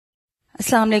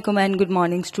Assalamu alaikum and good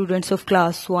morning, students of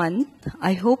class 1.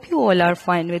 I hope you all are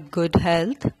fine with good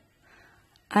health.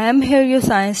 I am here, your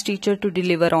science teacher, to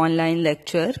deliver online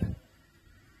lecture.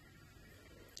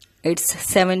 It's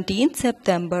 17th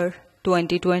September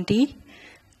 2020.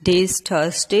 Day is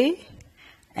Thursday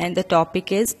and the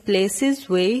topic is places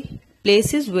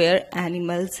where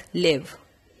animals live.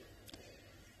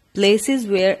 Places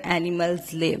where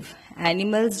animals live.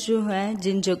 Animals जो हैं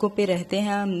जिन जगहों पे रहते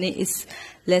हैं, हमने इस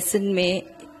lesson में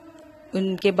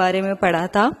उनके बारे में पढ़ा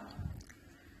था.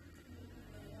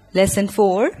 Lesson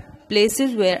 4,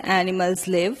 places where animals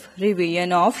live,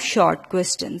 revision of short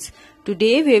questions.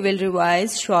 Today we will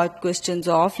revise short questions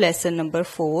of lesson number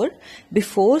 4.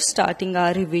 Before starting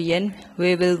our revision,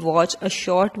 we will watch a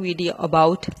short video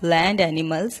about land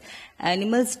animals,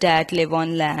 animals that live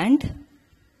on land.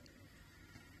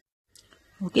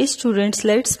 Okay students,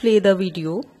 let's play the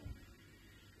video.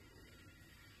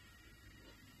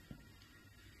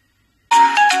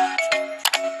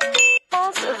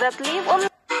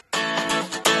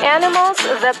 Animals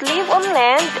that live on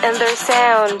land and their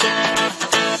sound.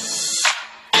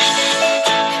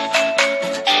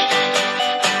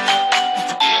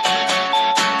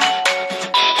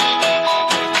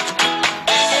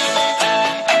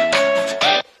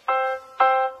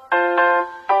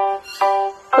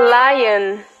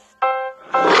 Lion.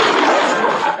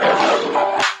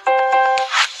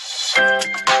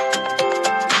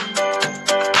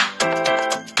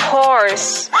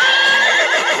 Horse.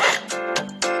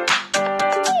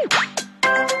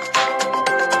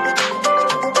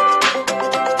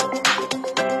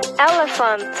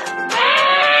 Elephant.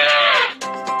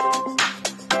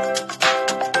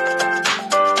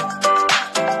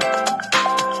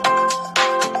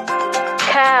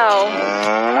 Cow.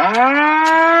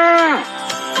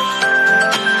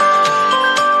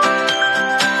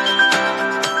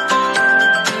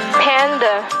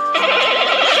 Panda.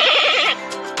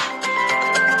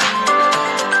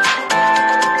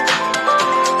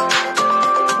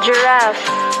 Giraffe.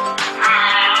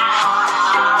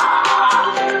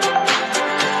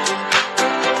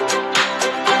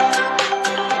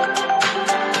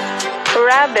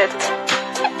 Rabbit.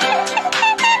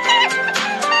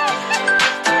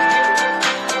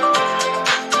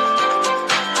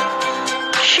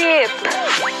 Sheep.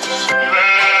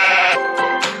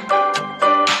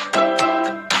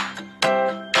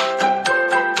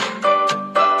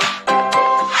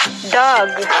 Dog.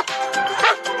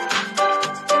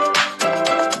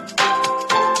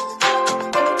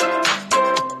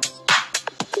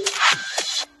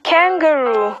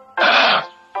 Kangaroo.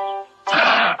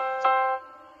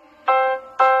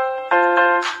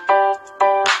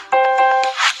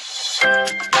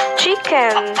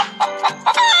 Chicken.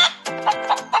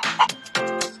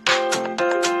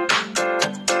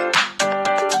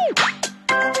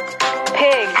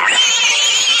 Pig.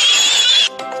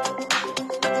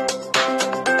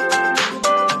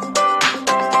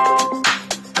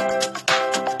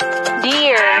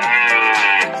 Deer.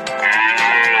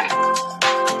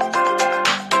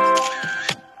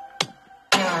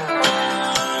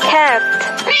 Cat.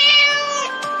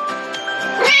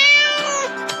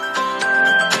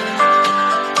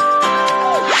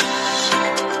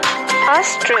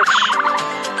 Ostrich.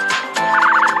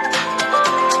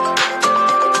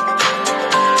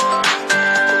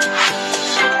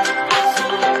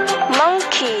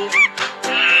 Monkey.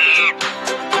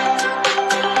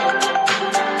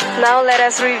 Now let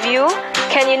us review.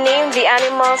 Can you name the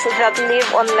animals that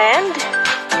live on land?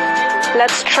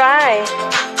 Let's try.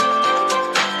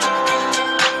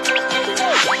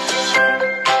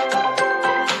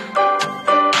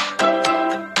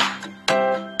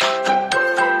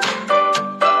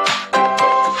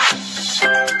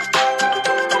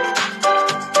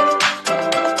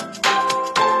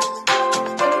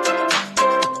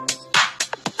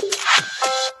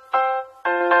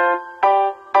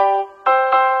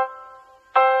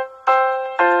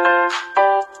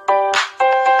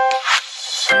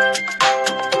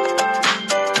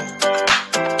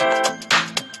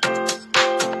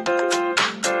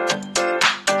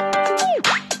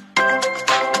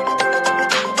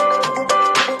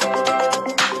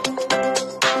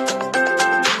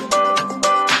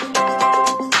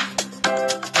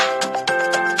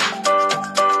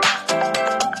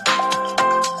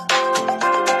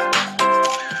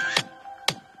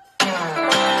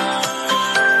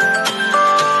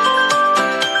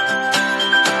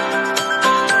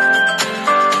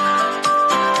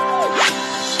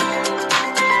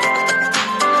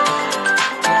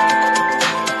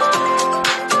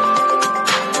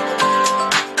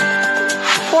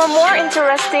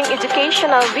 interesting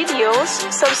educational videos,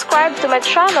 subscribe to my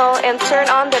channel and turn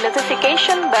on the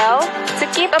notification bell to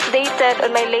keep updated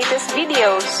on my latest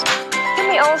videos. You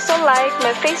may also like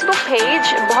my Facebook page,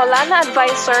 Boholana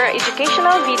Advisor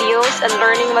Educational Videos and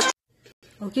Learning Materials.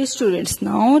 Okay students,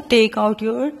 now take out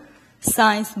your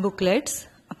science booklets.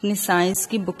 अपने science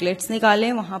की booklets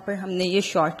निकालें. वहां पर हमने ये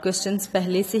short questions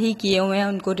पहले से ही किए हुए हैं,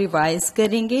 उनको रिवाइज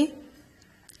करेंगे.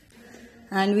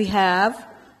 And we have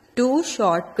 2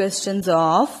 short questions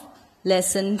of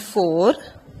lesson 4.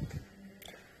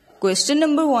 Question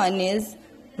number 1 is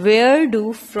where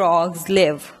do frogs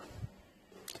live.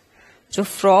 जो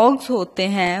फ्रॉग्स होते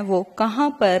हैं वो कहाँ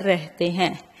पर रहते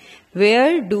हैं.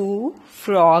 Where do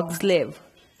frogs live.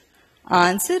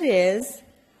 Answer is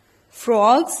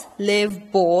frogs live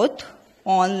both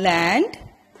on land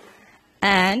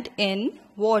and in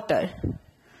water.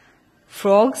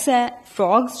 frogs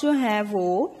जो है वो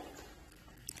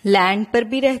लैंड पर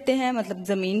भी रहते हैं, मतलब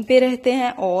जमीन पे रहते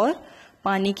हैं, और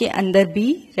पानी के अंदर भी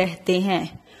रहते हैं.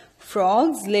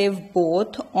 frogs live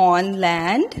both on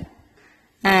land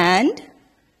and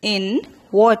in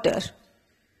water.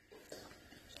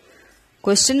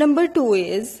 Question number 2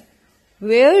 is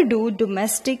Where do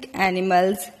domestic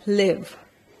animals live?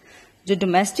 जो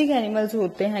डोमेस्टिक एनिमल्स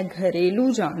होते हैं, घरेलू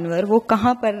जानवर, वो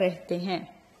कहाँ पर रहते हैं.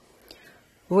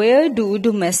 Where do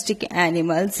domestic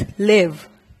animals live?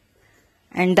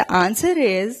 And the answer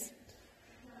is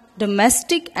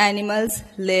domestic animals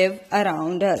live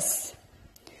around us.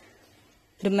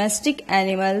 Domestic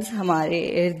animals हमारे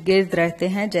इर्द गिर्द रहते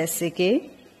हैं. जैसे कि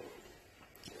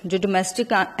जो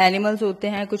डोमेस्टिक एनिमल्स होते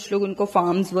हैं, कुछ लोग उनको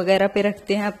फार्म्स वगैरह पे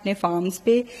रखते हैं, अपने फार्म्स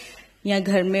पे, या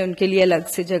घर में उनके लिए अलग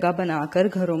से जगह बनाकर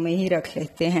घरों में ही रख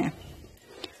लेते हैं.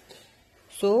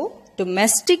 सो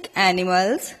domestic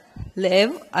animals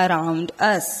live around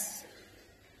us.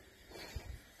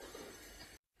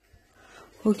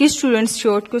 Okay students,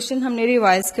 short question हमने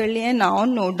रिवाइज कर लिए हैं. Now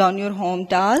note down your home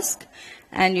task,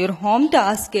 and your home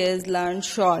task is learn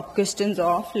short questions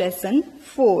of lesson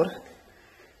 4.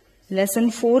 Lesson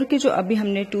 4 के जो अभी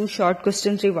हमने 2 शॉर्ट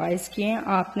क्वेश्चन रिवाइज किए हैं,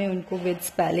 आपने उनको विद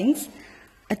स्पेलिंग्स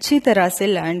अच्छी तरह से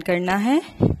लर्न करना है.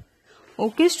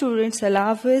 ओके स्टूडेंट्स, अल्लाह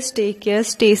हाफिज, टेक केयर,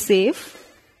 स्टे सेफ.